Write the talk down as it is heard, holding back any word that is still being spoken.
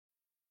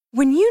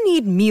When you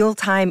need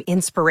mealtime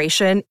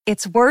inspiration,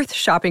 it's worth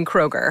shopping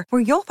Kroger,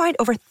 where you'll find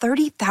over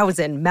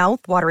 30,000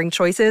 mouth-watering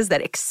choices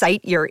that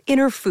excite your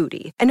inner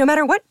foodie. And no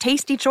matter what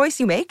tasty choice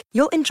you make,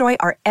 you'll enjoy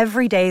our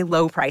everyday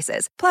low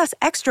prices, plus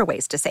extra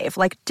ways to save,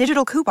 like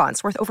digital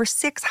coupons worth over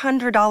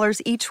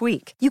 $600 each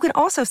week. You can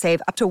also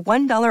save up to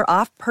 $1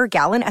 off per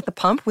gallon at the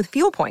pump with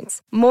fuel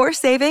points. More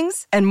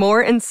savings and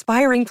more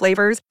inspiring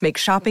flavors make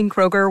shopping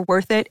Kroger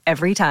worth it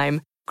every time.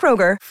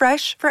 Kroger,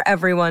 fresh for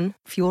everyone.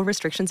 Fuel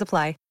restrictions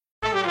apply.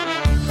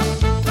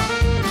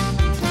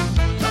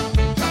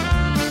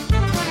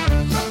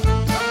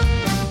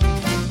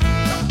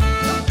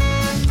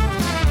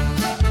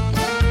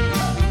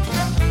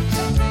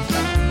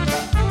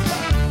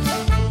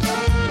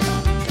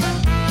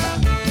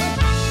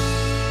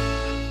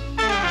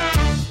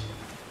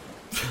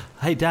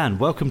 Hey Dan,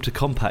 welcome to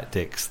Compact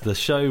Dicks, the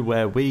show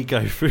where we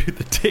go through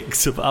the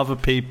dicks of other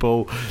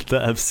people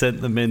that have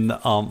sent them in that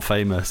aren't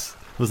famous.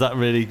 Was that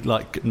really,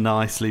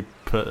 nicely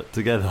put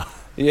together?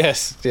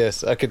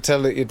 Yes. I could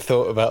tell that you'd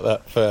thought about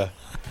that for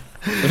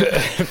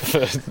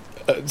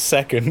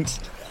seconds.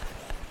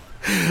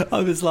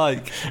 I was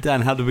like,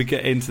 Dan, how do we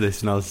get into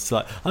this? And I was just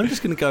like, I'm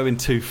just going to go in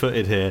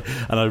two-footed here,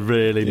 and I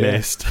really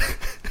missed.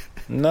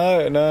 No,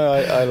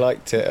 I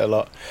liked it a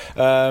lot.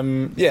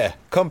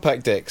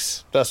 Compact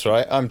Dicks. That's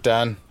right. I'm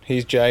Dan.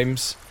 He's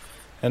James,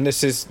 and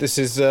this is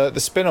the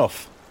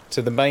spin-off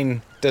to the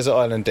main Desert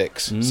Island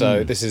Dicks.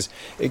 So this is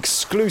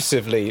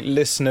exclusively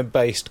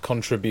listener-based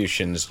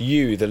contributions.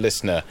 You, the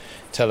listener,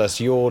 tell us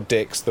your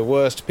dicks, the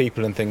worst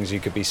people and things you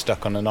could be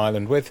stuck on an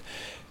island with,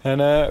 and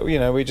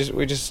we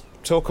just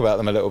talk about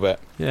them a little bit.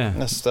 Yeah,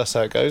 that's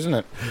how it goes, isn't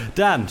it?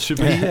 Dan,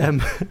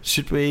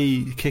 should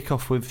we kick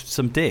off with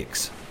some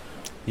dicks?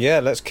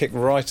 Yeah, let's kick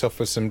right off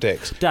with some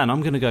dicks. Dan,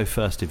 I'm going to go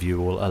first if you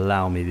will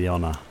allow me the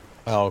honour.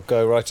 I'll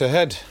go right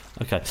ahead.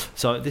 Okay,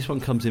 so this one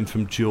comes in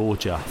from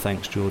Georgia.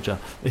 Thanks, Georgia.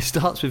 It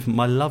starts with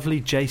my lovely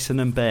Jason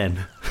and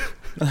Ben.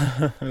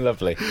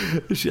 Lovely.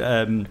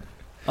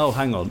 Oh,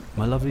 hang on.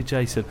 My lovely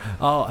Jason.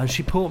 Oh, has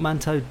she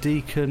portmanteau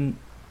Deacon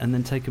and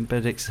then taken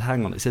Benedict's?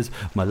 Hang on. It says,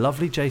 my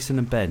lovely Jason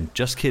and Ben.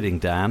 Just kidding,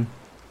 Dan.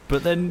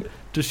 But then,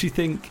 does she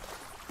think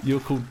you're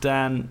called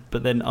Dan,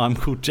 but then I'm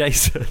called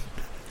Jason?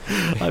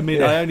 I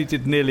mean, I only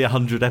did nearly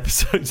 100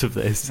 episodes of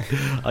this.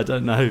 I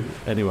don't know.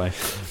 Anyway,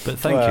 but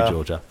thank you,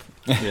 Georgia.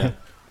 Yeah.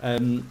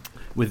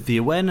 With the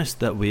awareness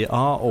that we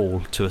are all,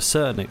 to a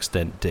certain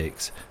extent,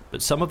 dicks,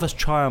 but some of us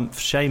triumph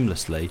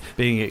shamelessly,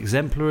 being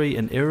exemplary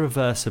and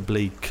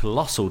irreversibly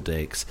colossal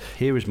dicks,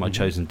 here is my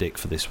chosen dick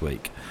for this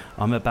week.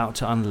 I'm about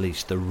to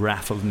unleash the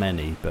wrath of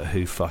many, but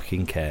who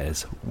fucking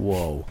cares?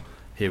 Whoa.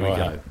 Here we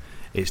go.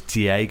 It's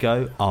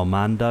Diego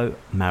Armando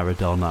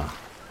Maradona.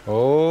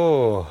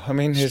 Oh, I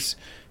mean,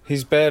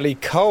 he's barely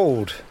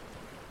cold.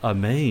 I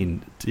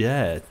mean,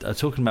 yeah,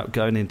 talking about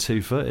going in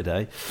two-footed,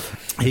 eh?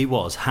 He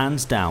was,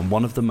 hands down,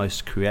 one of the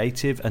most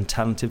creative and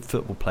talented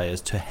football players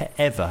to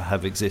ever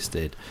have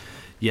existed,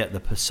 yet the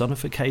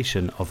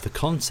personification of the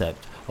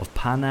concept of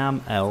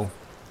Panem et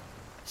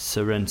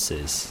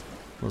Circenses.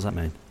 What does that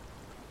mean?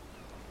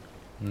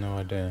 No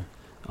idea.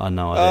 I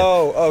know idea.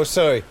 Oh,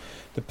 sorry.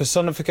 The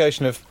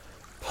personification of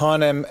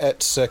Panem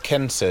et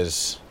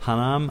Circenses.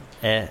 Panem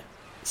et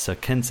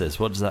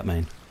Circenses, what does that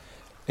mean?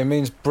 It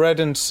means bread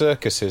and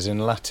circuses in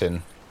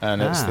Latin,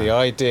 and it's the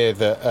idea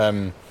that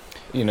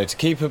to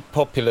keep a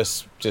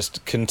populace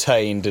just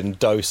contained and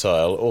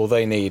docile, all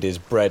they need is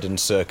bread and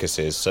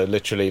circuses. So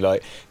literally,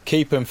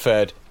 keep them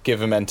fed, give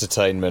them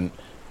entertainment,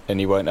 and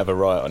you won't have a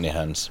riot on your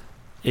hands.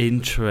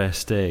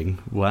 Interesting.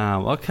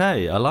 Wow.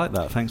 Okay, I like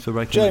that. Thanks for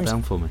breaking James, it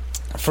down for me.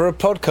 For a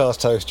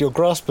podcast host, your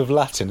grasp of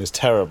Latin is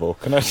terrible.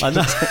 Can I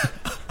know.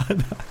 I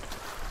know.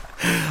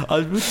 I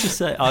would just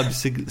say I'm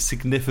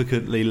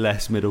significantly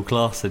less middle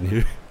class than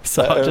you.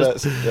 So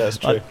that's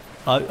true.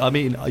 I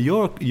mean,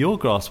 your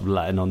grasp of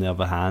Latin, on the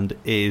other hand,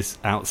 is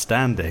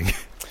outstanding.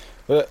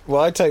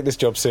 Well, I take this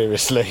job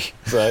seriously,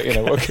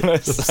 so what can I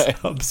say?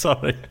 I'm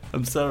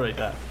sorry,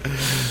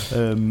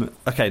 Dan.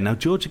 Okay, now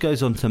Georgia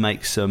goes on to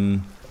make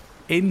some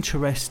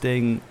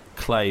interesting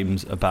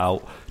claims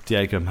about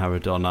Diego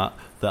Maradona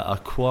that are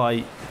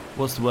quite.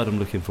 What's the word I'm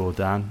looking for,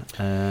 Dan?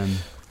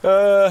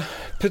 Well,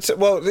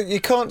 you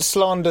can't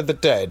slander the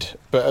dead,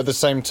 but at the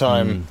same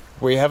time,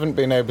 we haven't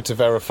been able to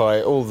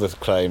verify all the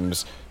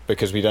claims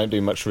because we don't do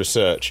much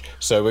research.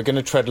 So we're going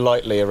to tread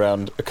lightly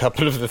around a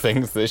couple of the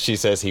things that she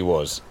says he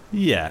was.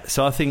 Yeah,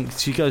 so I think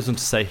she goes on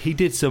to say he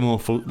did some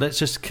awful... Let's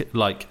just,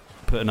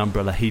 put an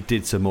umbrella. He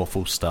did some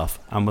awful stuff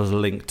and was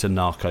linked to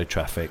narco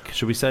traffic.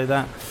 Should we say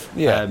that?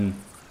 Yeah.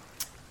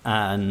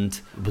 And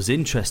it was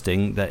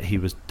interesting that he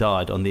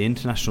died on the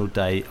International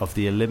Day of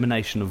the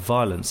Elimination of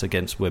Violence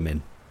Against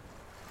Women.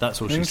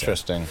 That's what she said.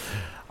 Interesting.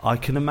 I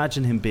can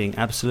imagine him being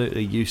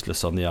absolutely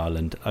useless on the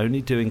island,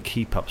 only doing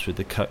keep-ups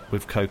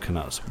with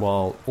coconuts,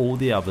 while all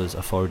the others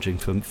are foraging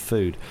for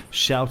food,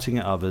 shouting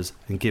at others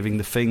and giving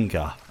the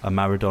finger, a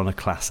Maradona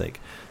classic,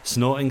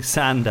 snorting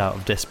sand out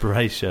of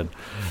desperation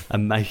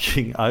and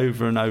making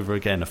over and over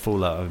again a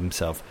fool out of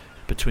himself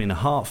between a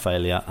heart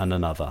failure and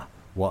another.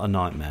 What a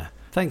nightmare.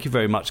 Thank you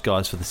very much,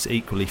 guys, for this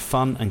equally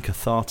fun and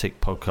cathartic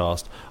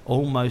podcast.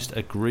 Almost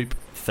a group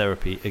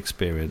therapy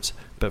experience,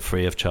 but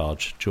free of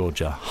charge.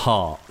 Georgia.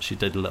 Heart. She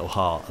did a little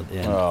heart at the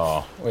end.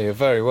 Oh, well, you're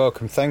very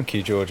welcome. Thank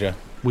you, Georgia.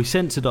 We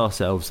censored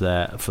ourselves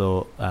there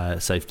for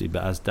safety,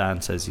 but as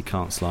Dan says, you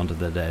can't slander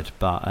the dead.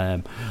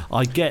 But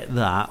I get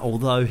that,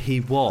 although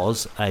he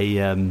was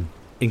a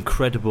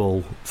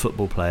incredible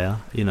football player,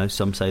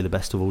 some say the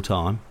best of all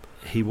time,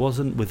 he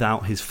wasn't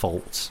without his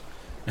faults.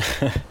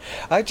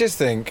 I just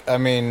think,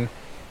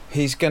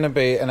 he's going to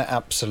be an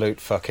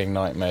absolute fucking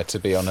nightmare to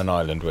be on an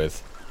island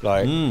with.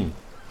 You're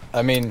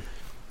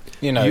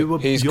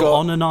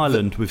on an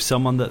island with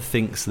someone that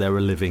thinks they're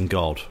a living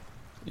god.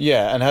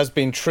 Yeah, and has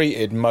been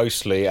treated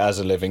mostly as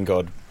a living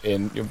god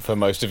for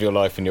most of your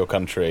life in your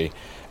country.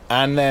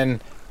 And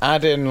then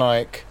add in,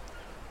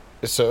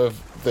 sort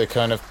of the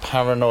kind of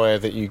paranoia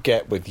that you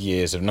get with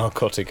years of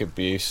narcotic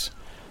abuse.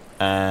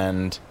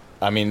 And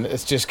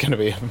it's just going to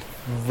be a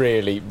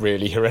really,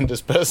 really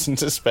horrendous person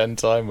to spend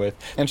time with.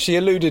 And she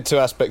alluded to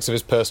aspects of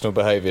his personal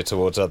behaviour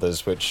towards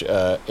others, which,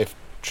 if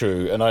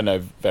true, and I know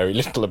very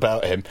little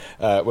about him,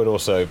 would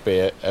also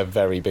be a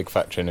very big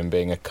factor in him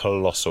being a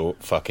colossal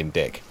fucking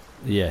dick.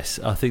 Yes,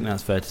 I think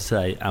that's fair to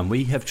say. And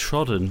we have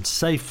trodden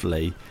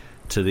safely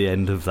to the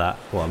end of that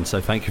one.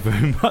 So thank you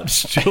very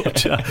much,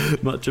 Georgia.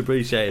 Much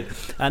appreciated.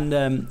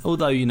 And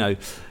although,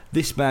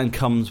 this man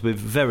comes with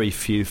very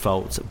few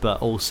faults, but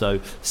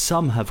also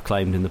some have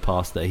claimed in the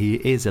past that he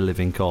is a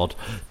living god.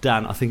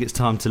 Dan, I think it's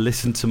time to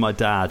listen to my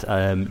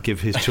dad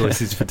give his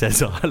choices for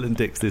Desert Island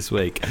Dicks this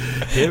week.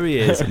 Here he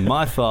is,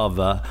 my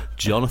father,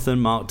 Jonathan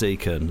Mark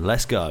Deacon.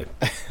 Let's go.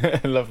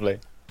 Lovely.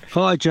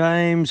 Hi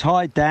James,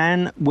 hi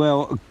Dan.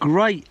 Well,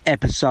 great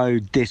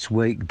episode this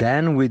week,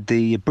 Dan, with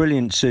the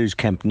brilliant Suze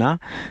Kempner.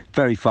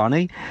 Very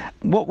funny.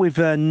 What with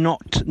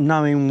not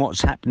knowing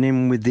what's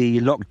happening with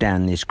the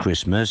lockdown this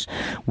Christmas,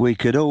 we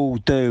could all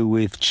do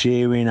with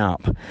cheering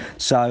up.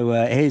 So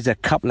here's a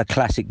couple of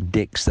classic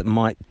dicks that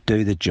might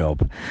do the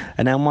job.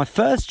 And now my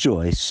first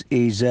choice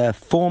is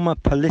former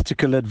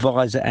political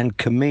advisor and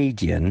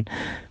comedian.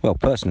 Well,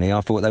 personally,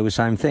 I thought they were the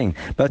same thing.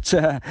 But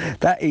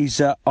that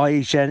is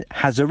Ayesha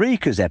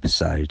Hazarika's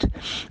episode,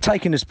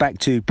 taking us back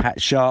to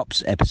Pat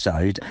Sharp's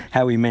episode,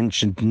 how he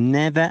mentioned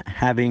never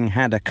having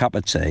had a cup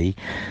of tea.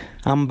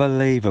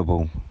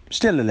 Unbelievable.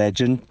 Still a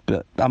legend,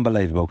 but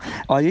unbelievable.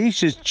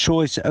 Ayesha's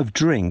choice of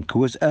drink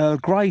was Earl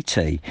Grey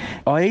tea.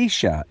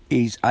 Ayesha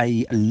is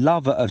a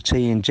lover of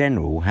tea in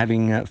general,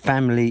 having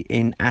family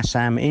in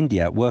Assam,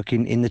 India,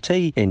 working in the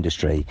tea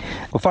industry.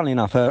 Well, funnily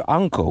enough, her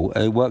uncle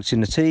works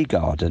in the tea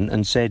garden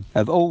and said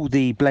of all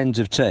the blends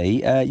of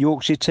tea,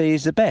 Yorkshire tea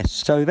is the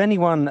best. So if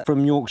anyone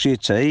from Yorkshire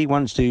Tea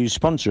wants to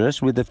sponsor us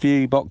with a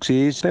few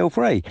boxes, feel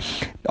free.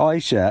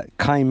 Ayesha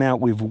came out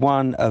with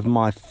one of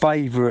my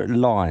favourite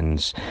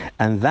lines,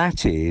 and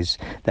that is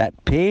that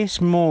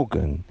Piers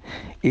Morgan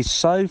is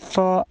so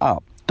far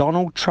up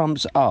Donald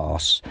Trump's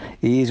arse,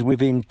 he is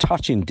within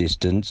touching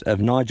distance of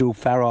Nigel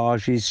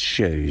Farage's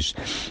shoes.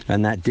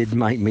 And that did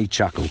make me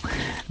chuckle.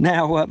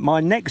 Now,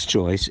 my next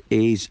choice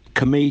is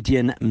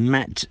comedian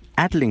Matt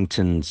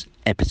Adlington's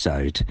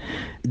episode.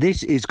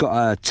 This has got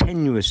a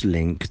tenuous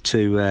link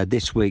to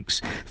this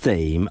week's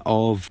theme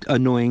of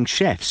annoying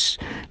chefs.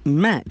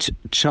 Matt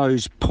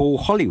chose Paul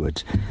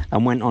Hollywood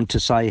and went on to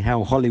say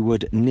how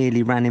Hollywood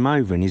nearly ran him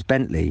over in his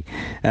Bentley.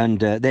 And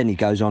then he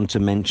goes on to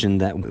mention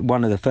that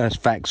one of the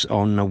first facts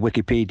on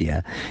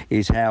Wikipedia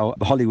is how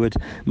Hollywood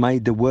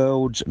made the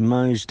world's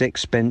most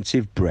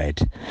expensive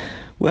bread.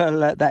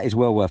 Well, that is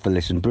well worth a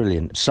listen.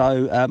 Brilliant.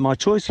 So my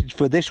choices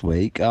for this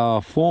week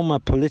are former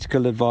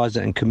political advisor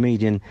and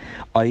comedian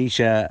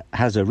Ayesha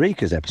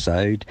Hazarika's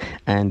episode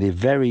and the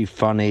very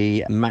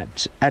funny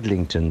Matt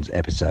Adlington's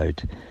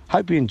episode.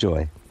 Hope you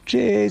enjoy.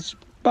 Cheers.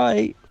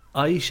 Bye.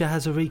 Ayesha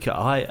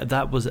Hazarika,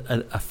 that was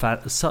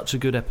such a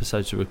good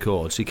episode to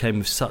record. She came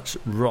with such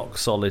rock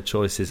solid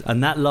choices,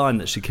 and that line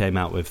that she came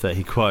out with that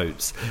he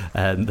quotes,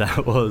 and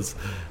that was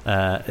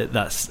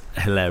that's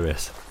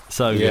hilarious.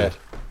 So good.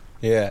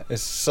 Yeah,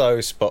 it's so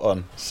spot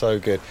on, so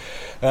good.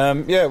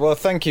 Well,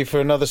 thank you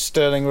for another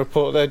sterling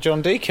report there,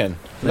 John Deacon.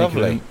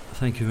 Lovely.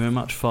 Thank you very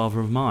much, father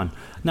of mine.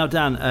 Now,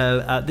 Dan,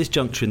 at this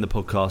juncture in the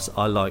podcast,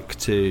 I like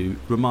to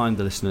remind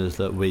the listeners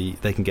that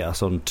they can get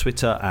us on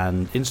Twitter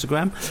and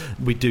Instagram.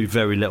 We do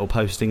very little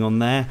posting on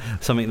there,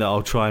 something that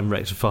I'll try and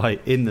rectify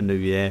in the new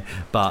year.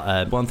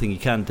 But one thing you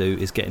can do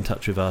is get in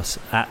touch with us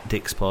at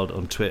DixPod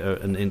on Twitter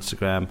and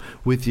Instagram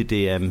with your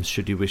DMs,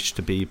 should you wish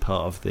to be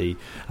part of the...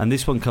 And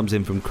this one comes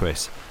in from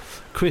Chris.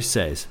 Chris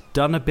says,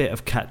 done a bit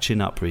of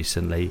catching up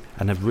recently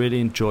and have really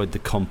enjoyed the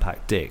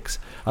compact dicks.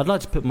 I'd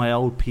like to put my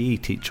old PE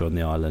teacher on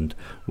the island.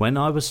 When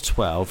I was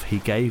 12, he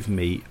gave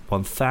me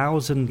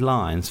 1,000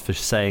 lines for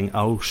saying,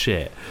 oh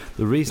shit.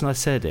 The reason I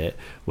said it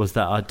was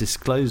that I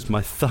disclosed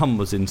my thumb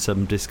was in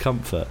some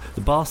discomfort.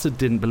 The bastard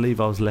didn't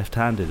believe I was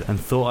left-handed and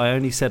thought I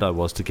only said I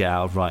was to get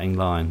out of writing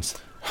lines.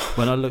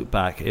 When I look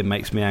back, it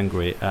makes me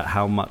angry at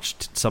how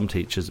much some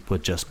teachers were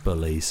just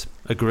bullies.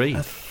 Agree.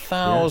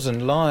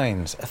 1,000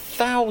 lines.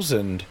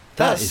 1,000.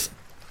 That's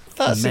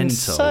That's mental.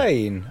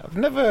 insane. I've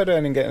never heard of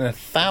anyone getting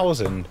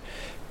 1,000.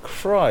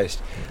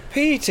 Christ.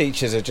 PE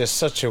teachers are just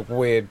such a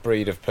weird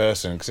breed of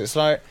person, because it's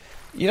like,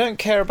 you don't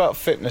care about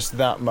fitness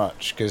that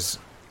much because,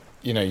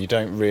 you know, you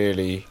don't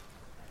really...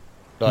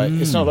 Like,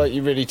 it's not like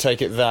you really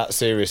take it that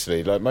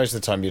seriously. Like, most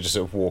of the time you're just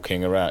sort of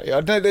walking around.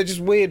 I don't know, they're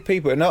just weird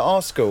people. And at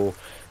our school,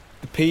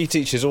 the PE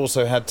teachers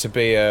also had to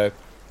be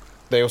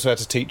they also had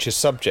to teach a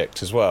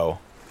subject as well.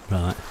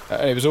 Right.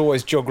 And it was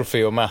always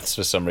geography or maths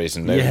for some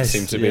reason. They would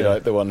seem to be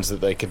like the ones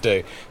that they could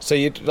do. So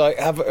you'd like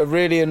have a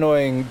really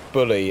annoying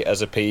bully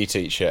as a PE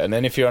teacher, and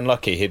then if you're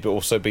unlucky, he'd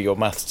also be your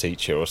maths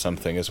teacher or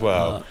something as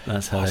well.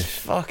 That's how That's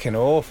fucking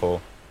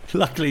awful.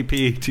 Luckily,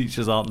 PE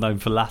teachers aren't known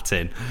for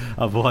Latin.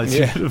 Otherwise,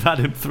 you could have had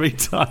him 3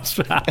 times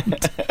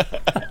round.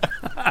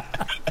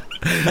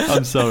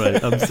 I'm sorry.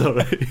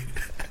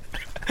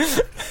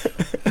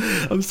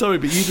 I'm sorry,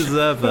 but you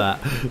deserve that.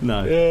 No,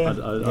 I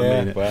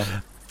mean it.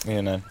 Well,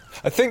 you know,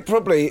 I think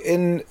probably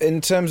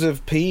in terms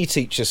of PE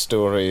teacher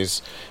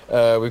stories,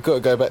 we've got to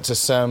go back to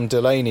Sam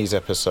Delaney's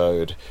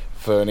episode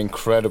for an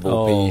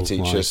incredible PE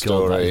teacher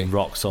story. That is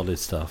rock solid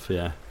stuff.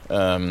 Yeah.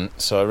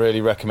 So I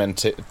really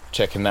recommend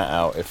checking that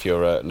out if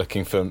you're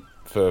looking for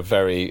a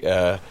very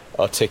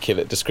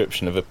articulate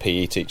description of a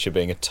PE teacher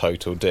being a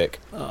total dick.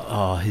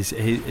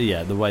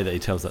 The way that he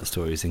tells that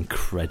story is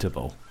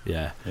incredible.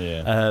 Yeah.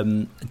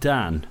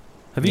 Dan,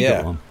 have you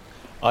got one?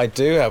 I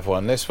do have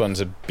one. This one's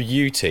a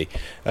beauty.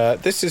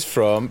 This is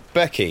from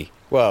Becky.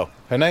 Well,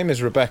 her name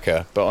is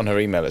Rebecca, but on her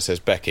email it says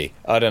Becky.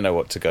 I don't know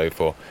what to go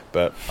for,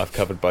 but I've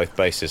covered both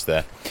bases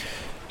there.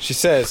 She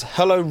says,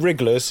 "Hello,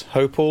 Wrigglers.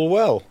 Hope all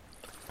well."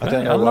 I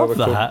don't know. I love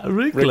that.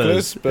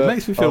 Wrigglers. It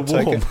makes me feel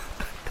warm.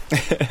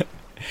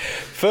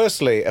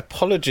 Firstly,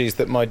 apologies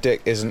that my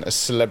dick isn't a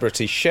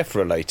celebrity chef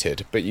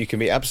related, but you can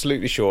be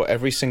absolutely sure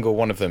every single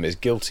one of them is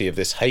guilty of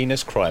this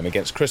heinous crime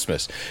against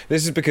Christmas.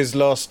 This is because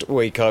last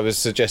week I was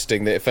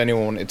suggesting that if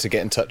anyone wanted to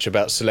get in touch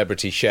about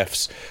celebrity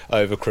chefs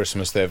over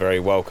Christmas, they're very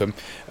welcome.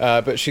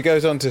 But she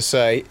goes on to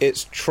say,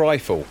 it's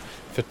trifle.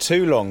 For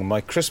too long, my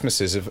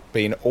Christmases have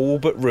been all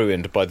but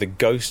ruined by the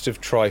ghost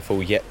of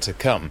trifle yet to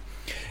come.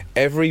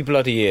 Every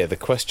bloody year the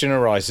question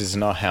arises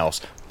in our house,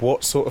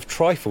 what sort of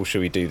trifle should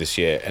we do this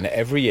year? And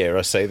every year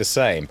I say the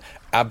same,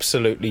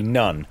 absolutely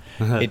none.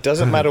 It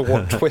doesn't matter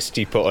what twist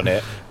you put on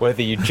it,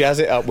 whether you jazz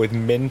it up with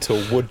mint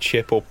or wood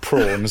chip or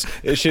prawns,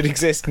 it should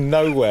exist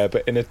nowhere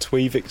but in a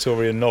twee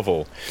Victorian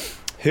novel.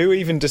 Who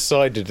even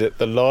decided that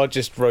the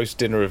largest roast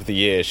dinner of the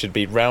year should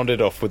be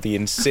rounded off with the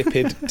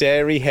insipid,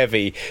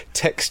 dairy-heavy,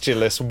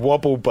 textureless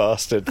wobble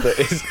bastard that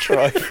is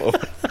trifle?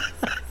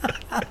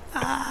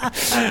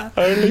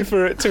 Only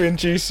for it to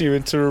induce you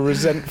into a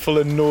resentful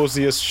and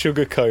nauseous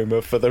sugar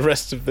coma for the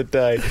rest of the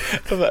day.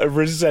 A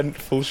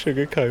resentful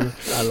sugar coma.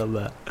 I love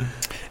that.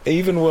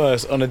 Even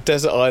worse, on a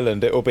desert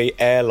island it will be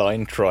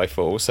airline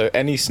trifle, so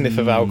any sniff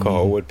of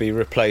alcohol would be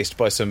replaced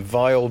by some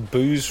vile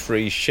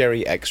booze-free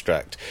sherry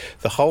extract.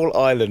 The whole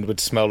island would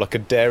smell like a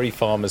dairy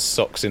farmer's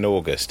socks in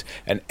August,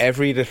 and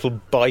every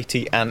little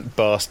bitey ant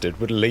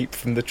bastard would leap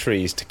from the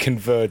trees to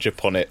converge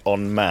upon it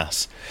en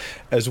masse.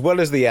 As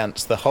well as the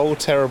ants, the whole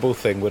terrible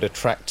thing would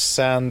attract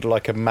sand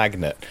like a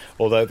magnet,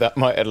 although that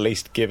might at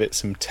least give it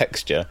some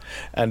texture,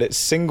 and its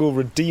single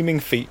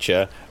redeeming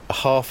feature, a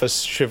half a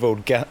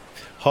shriveled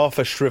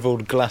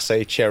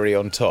glacé cherry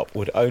on top,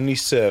 would only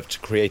serve to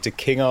create a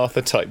King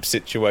Arthur type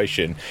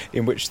situation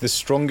in which the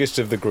strongest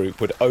of the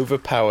group would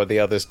overpower the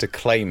others to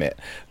claim it,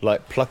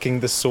 like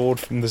plucking the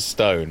sword from the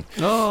stone.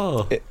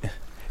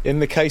 In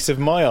the case of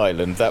my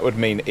island, that would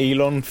mean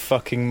Elon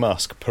fucking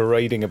Musk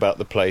parading about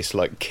the place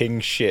like king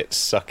shit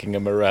sucking a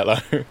Morello.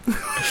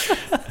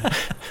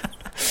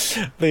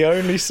 The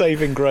only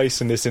saving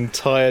grace in this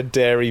entire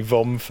dairy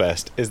vom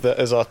fest is that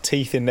as our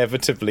teeth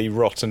inevitably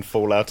rot and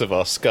fall out of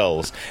our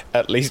skulls,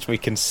 at least we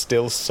can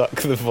still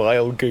suck the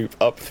vile goop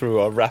up through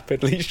our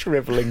rapidly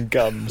shrivelling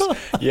gums.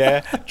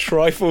 Yeah,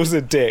 trifle's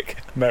a dick.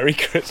 Merry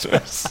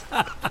Christmas.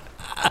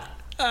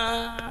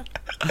 Oh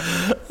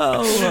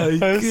my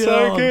god,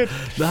 so good.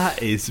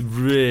 That is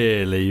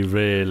really,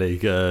 really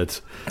good.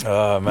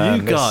 Oh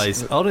man, you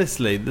guys,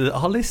 honestly,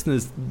 our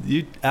listeners,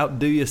 you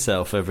outdo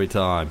yourself every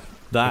time.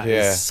 That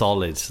is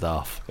solid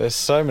stuff. There's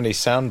so many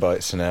sound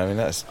bites now. I mean,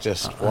 that's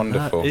just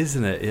wonderful,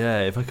 isn't it?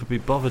 Yeah. If I could be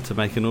bothered to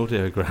make an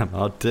audiogram,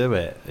 I'd do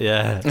it.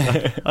 Yeah.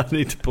 I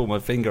need to pull my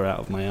finger out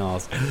of my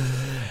arse.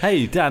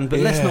 Hey, Dan, but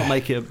let's not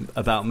make it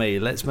about me.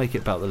 Let's make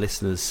it about the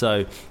listeners.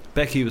 So,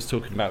 Becky was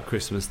talking about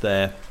Christmas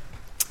there.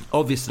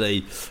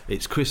 Obviously,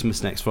 it's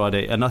Christmas next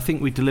Friday, and I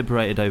think we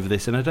deliberated over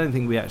this, and I don't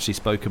think we actually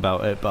spoke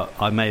about it, but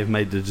I may have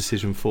made the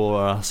decision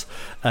for us.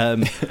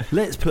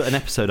 Let's put an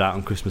episode out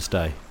on Christmas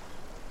Day.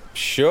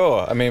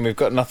 Sure. I mean, we've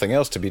got nothing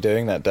else to be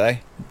doing that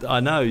day.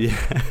 I know,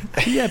 yeah.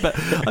 Yeah, but,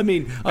 I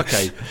mean,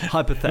 okay,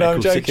 hypothetical No,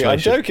 I'm joking.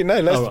 situation. I'm joking. No,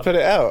 let's put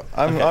it out.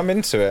 I'm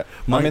into it.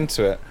 I'm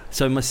into it.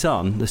 So my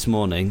son, this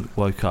morning,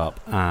 woke up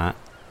at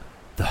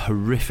the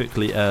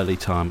horrifically early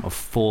time of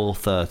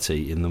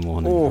 4:30 in the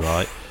morning,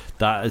 right?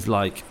 That is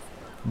like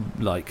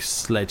like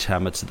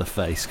sledgehammer to the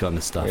face kind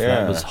of stuff. Yeah.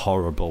 That was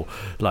horrible.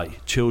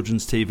 Like,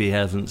 children's TV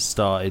hasn't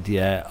started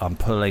yet. I'm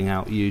pulling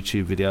out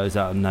YouTube videos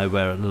out of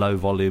nowhere at low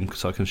volume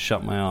so I can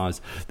shut my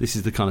eyes. This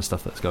is the kind of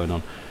stuff that's going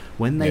on.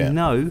 When they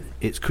know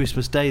it's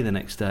Christmas Day the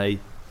next day,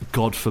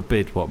 God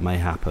forbid what may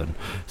happen.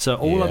 So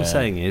all I'm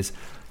saying is,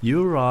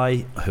 you or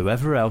I,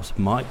 whoever else,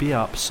 might be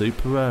up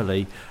super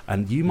early,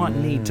 and you might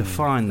need to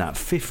find that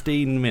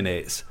 15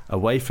 minutes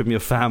away from your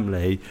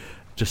family.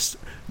 Just,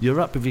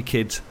 you're up with your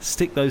kids,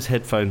 stick those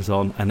headphones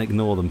on and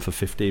ignore them for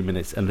 15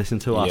 minutes and listen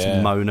to us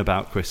moan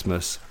about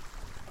Christmas.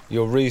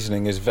 Your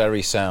reasoning is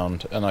very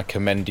sound, and I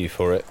commend you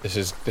for it. This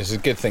is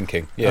good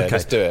thinking. Yeah, Okay.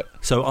 Let's do it.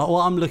 So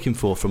what I'm looking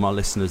for from our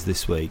listeners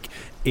this week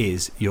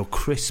is your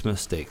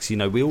Christmas sticks. You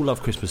know, we all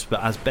love Christmas,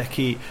 but as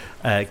Becky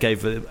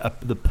gave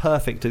the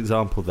perfect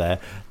example there,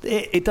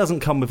 it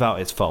doesn't come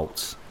without its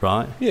faults,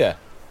 right? Yeah,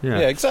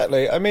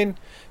 exactly. I mean,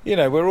 you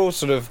know, we're all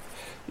sort of,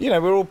 you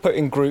know, we're all put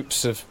in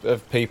groups of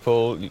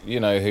people,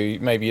 you know, who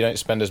maybe you don't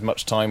spend as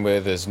much time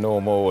with as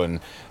normal, and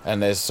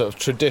there's sort of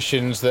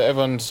traditions that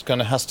everyone's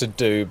kind of has to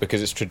do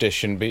because it's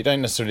tradition, but you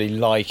don't necessarily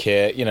like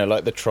it, you know,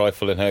 like the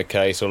trifle in her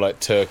case, or like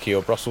turkey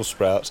or Brussels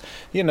sprouts.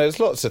 You know, there's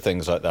lots of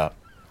things like that.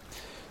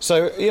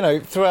 So, you know,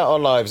 throughout our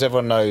lives,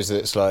 everyone knows that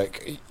it's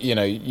like, you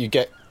know, you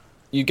get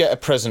a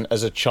present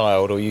as a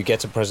child, or you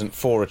get a present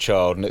for a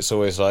child, and it's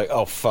always like,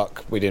 oh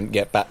fuck, we didn't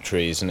get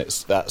batteries, and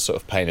it's that sort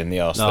of pain in the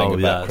arse thing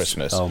about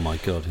Christmas. Oh my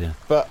God, yeah.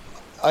 But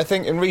I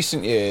think in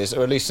recent years,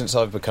 or at least since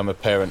I've become a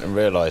parent and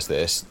realised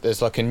this,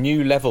 there's like a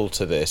new level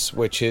to this,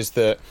 which is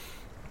that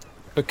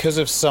because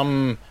of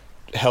some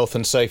health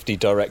and safety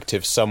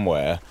directive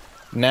somewhere,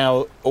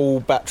 now all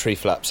battery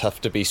flaps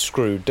have to be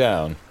screwed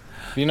down.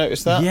 Have you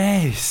noticed that?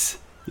 Yes.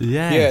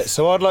 Yeah,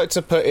 so I'd like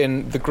to put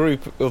in the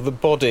group, or the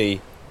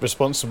body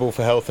responsible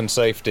for health and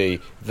safety,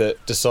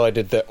 that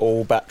decided that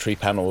all battery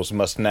panels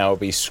must now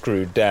be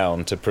screwed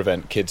down to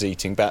prevent kids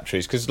eating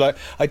batteries. Because, like,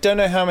 I don't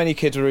know how many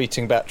kids are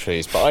eating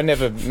batteries, but I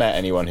never met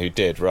anyone who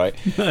did, right?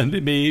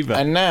 Me either.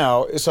 And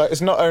now it's like,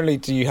 it's not only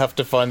do you have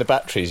to find the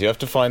batteries, you have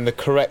to find the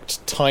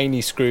correct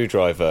tiny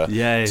screwdriver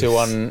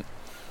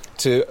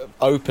to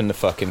open the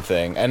fucking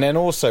thing. And then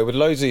also with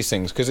loads of these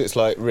things, because it's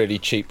like really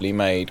cheaply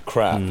made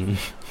crap,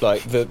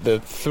 like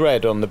the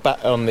thread on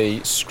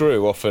the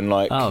screw often,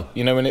 like,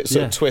 you know, when it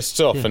sort of twists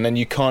off, and then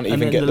you can't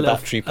even get the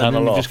battery panel and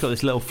then you've off. just got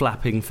this little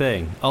flapping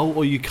thing. Oh,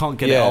 or you can't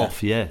get it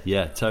off. Yeah,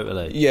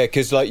 totally. Yeah,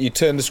 because like you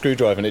turn the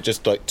screwdriver and it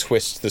just like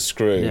twists the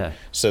screw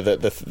so that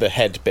the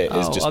head bit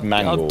is just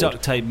mangled. I've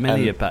duct taped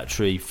many a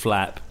battery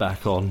flap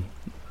back on.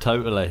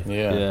 Totally.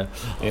 Yeah.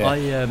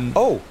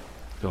 Go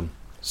on.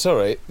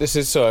 Sorry,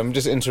 I'm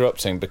just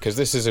interrupting because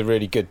this is a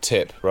really good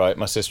tip, right?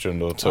 My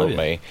sister-in-law told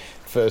me.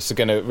 It's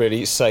going to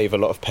really save a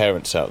lot of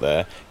parents out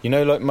there. You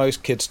know, like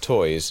most kids'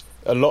 toys,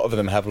 a lot of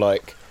them have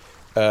like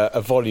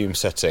a volume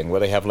setting where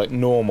they have like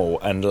normal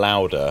and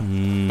louder,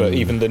 but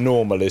even the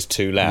normal is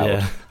too loud.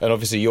 Yeah. And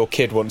obviously your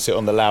kid wants it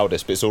on the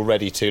loudest, but it's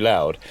already too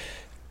loud.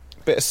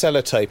 Bit of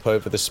sellotape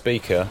over the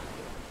speaker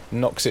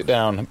knocks it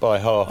down by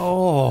half.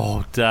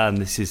 Oh, Dan,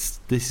 this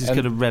is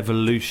going to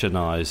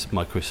revolutionise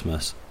my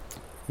Christmas.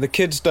 The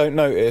kids don't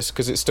notice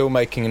because it's still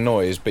making a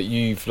noise, but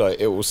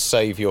it will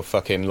save your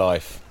fucking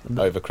life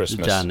over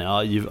Christmas. Dan,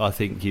 I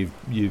think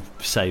you've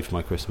saved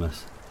my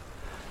Christmas.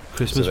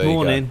 Christmas So there you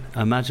morning,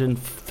 imagine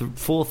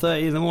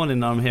 4:30 in the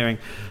morning, I'm hearing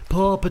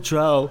Paw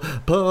Patrol,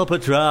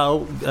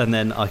 and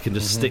then I can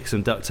just stick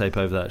some duct tape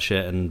over that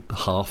shit and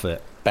half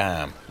it.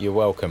 Bam, you're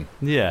welcome.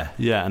 Yeah,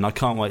 and I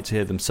can't wait to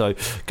hear them. So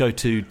go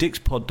to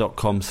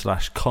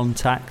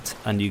dixpod.com/contact,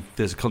 and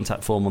there's a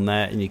contact form on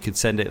there, and you can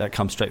send it. That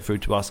comes straight through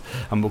to us,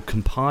 and we'll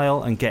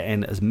compile and get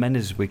in as many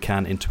as we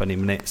can in 20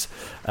 minutes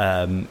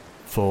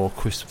for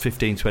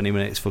 15-20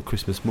 minutes for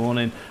Christmas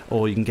morning.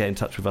 Or you can get in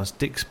touch with us,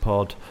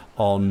 Dixpod,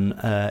 on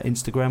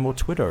Instagram or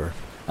Twitter.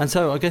 And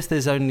so I guess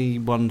there's only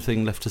one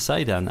thing left to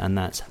say, Dan, and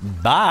that's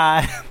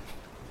bye.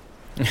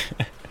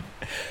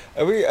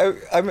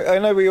 I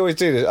know we always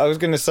do this. I was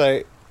going to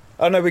say,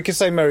 we could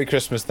say Merry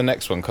Christmas the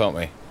next one, can't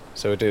we?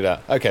 So we'll do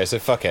that. Okay, so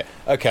fuck it.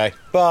 Okay,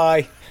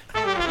 bye.